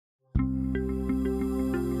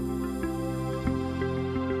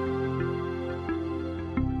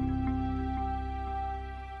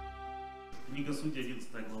Книга Судей, 11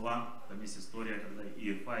 глава, там есть история, когда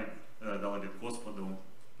Иефай дал обет Господу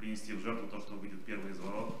принести в жертву то, что выйдет первый из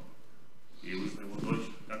ворот, и вышла его дочь.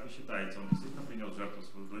 Как вы считаете, он действительно принес в жертву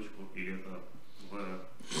свою дочку, или это в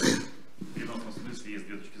переносном смысле есть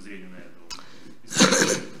две точки зрения на это?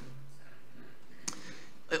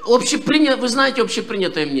 Вы знаете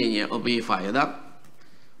общепринятое мнение об Иефае, да?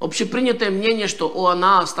 Общепринятое мнение, что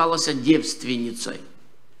она осталась девственницей.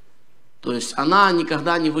 То есть она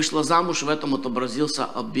никогда не вышла замуж, в этом отобразился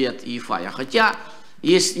обет Иефая. Хотя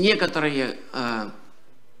есть некоторые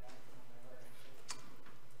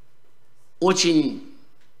очень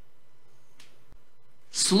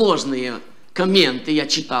сложные комменты, я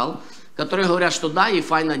читал, которые говорят, что да,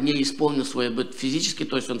 Иефай над ней исполнил свой обет физически,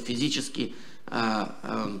 то есть он физически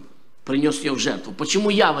принес ее в жертву.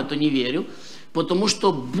 Почему я в это не верю? Потому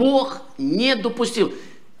что Бог не допустил.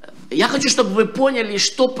 Я хочу, чтобы вы поняли,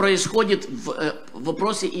 что происходит в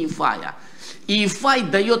вопросе Иефая. Иефай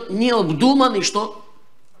дает необдуманный что?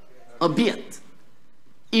 Обет.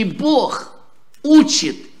 И Бог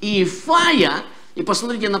учит Иефая, и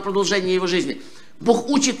посмотрите на продолжение его жизни, Бог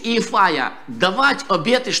учит Иефая давать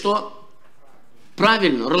обеты, что?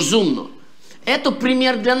 Правильно, разумно. Это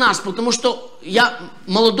пример для нас, потому что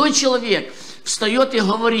молодой человек встает и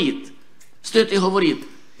говорит,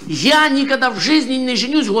 я никогда в жизни не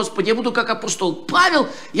женюсь, Господи, я буду как апостол Павел,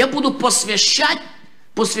 я буду посвящу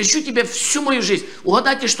тебе всю мою жизнь.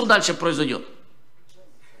 Угадайте, что дальше произойдет.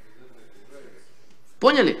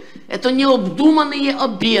 Поняли? Это необдуманные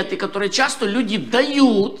обеты, которые часто люди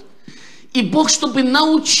дают, и Бог, чтобы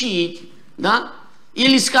научить, да,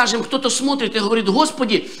 или, скажем, кто-то смотрит и говорит,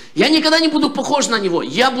 Господи, я никогда не буду похож на него,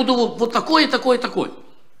 я буду вот такой, и такой, и такой.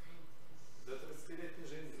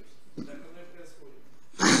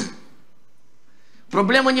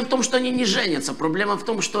 Проблема не в том, что они не женятся, проблема в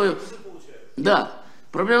том, что... Да,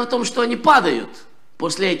 проблема в том, что они падают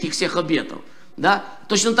после этих всех обетов. Да?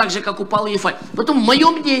 Точно так же, как упал Иефай. Потом, мое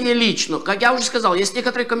мнение лично, как я уже сказал, есть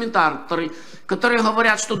некоторые комментаторы, которые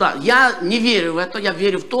говорят, что да, я не верю в это, я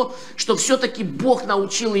верю в то, что все-таки Бог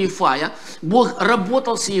научил Иефая, Бог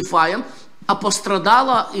работал с Иефаем, а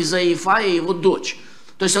пострадала из-за Иефая его дочь.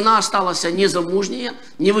 То есть она осталась незамужняя,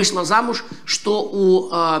 не вышла замуж,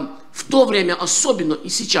 что в то время особенно, и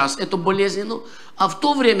сейчас это болезненно, а в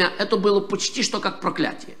то время это было почти что как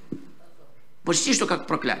проклятие. Почти что как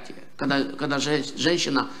проклятие. Когда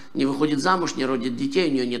женщина не выходит замуж, не родит детей,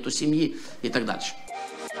 у нее нету семьи и так дальше.